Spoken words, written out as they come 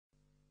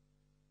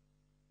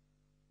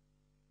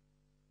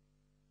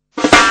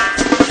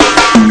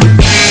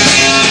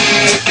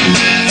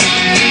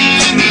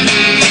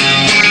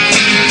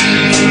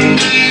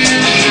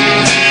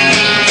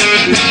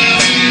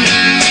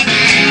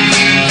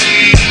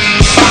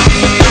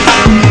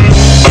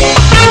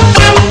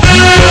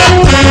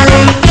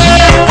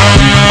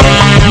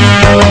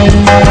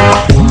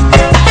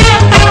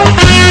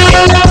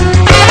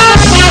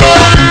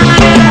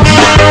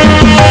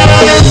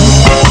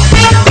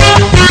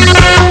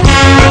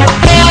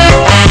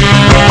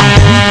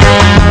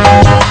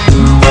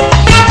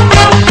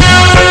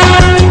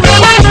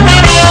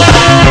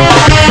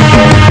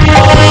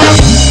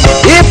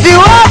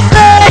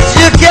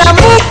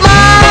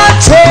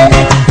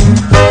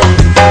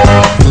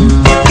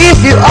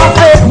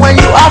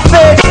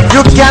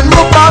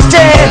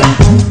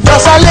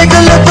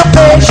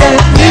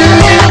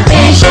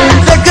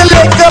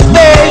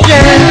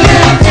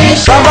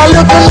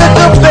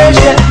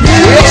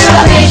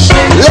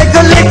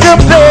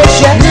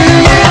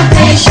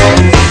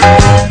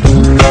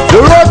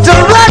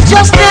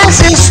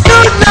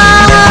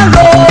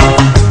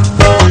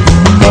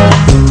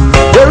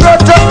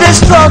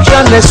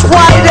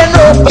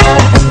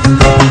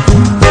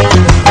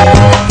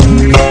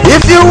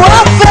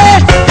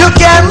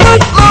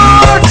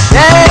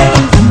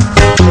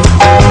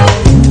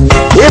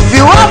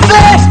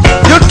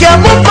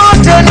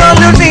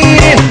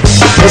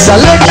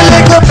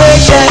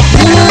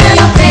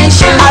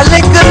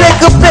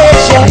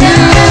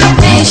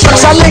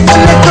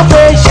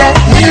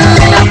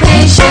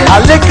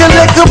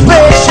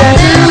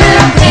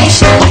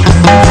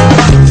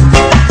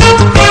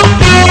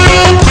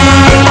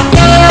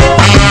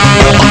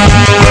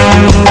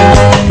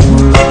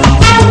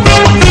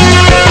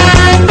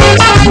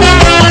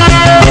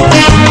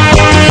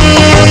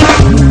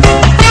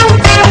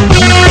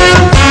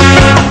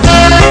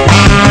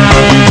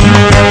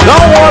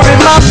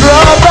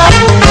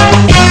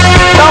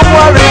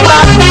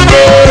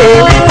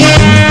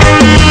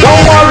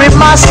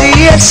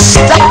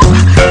sister.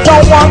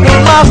 Don't worry,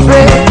 my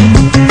friend.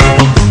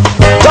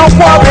 Don't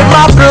worry,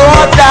 my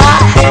brother.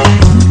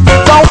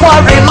 Don't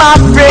worry, my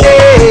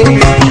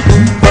friend.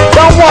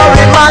 Don't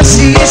worry, my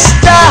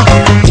sister.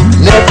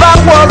 Never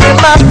worry,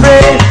 my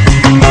friend.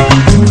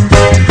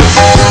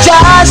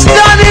 Just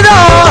done it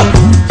all.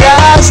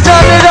 Just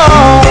done it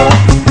all.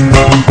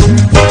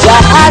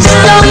 Just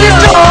done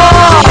it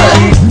all.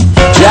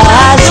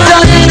 Just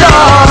done it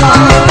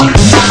all.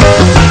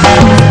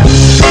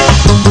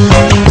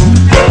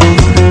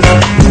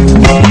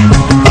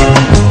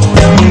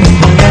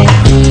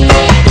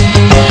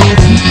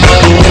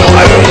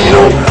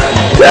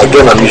 I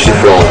get my music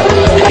from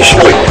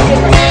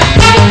Ishmael.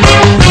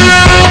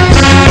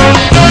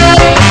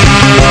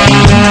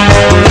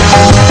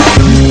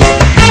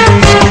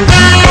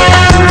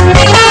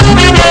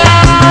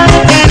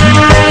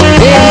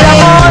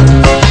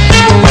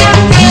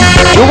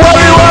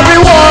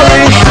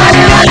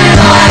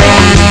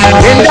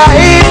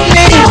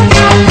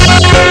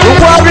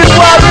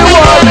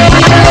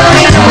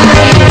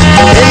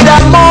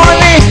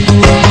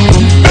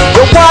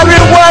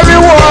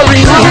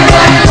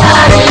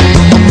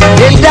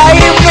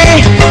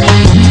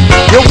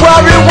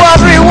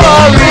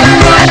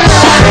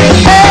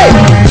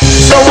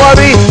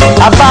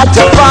 About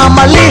the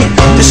family,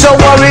 you're so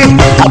worried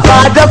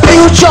about the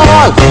future.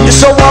 You're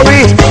so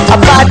worried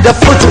about the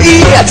food to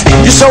eat.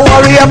 You're so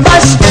worried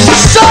about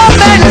so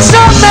many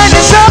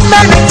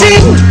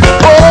things.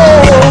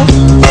 Oh,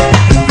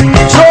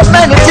 so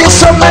many things,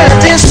 so many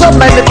things, so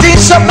many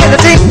things, so many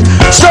things,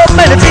 so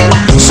many things,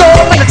 so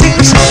many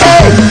things.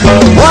 Hey,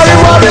 worry,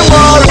 worry,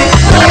 worry,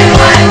 worry,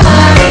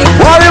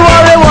 worry,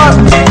 worry,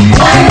 worry,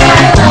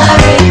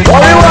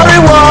 worry,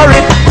 worry, worry,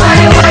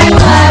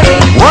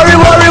 worry,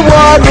 worry,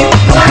 worry.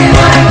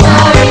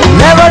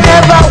 Never,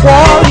 never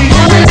worry.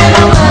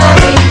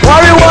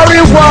 Worry,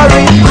 worry,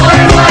 worry.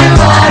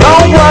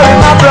 Don't worry,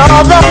 my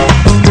brother.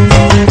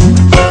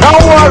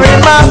 Don't worry,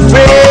 my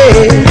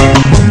friend.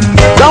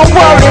 Don't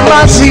worry,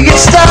 my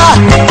sister.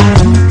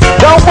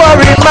 Don't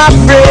worry, my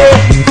friend.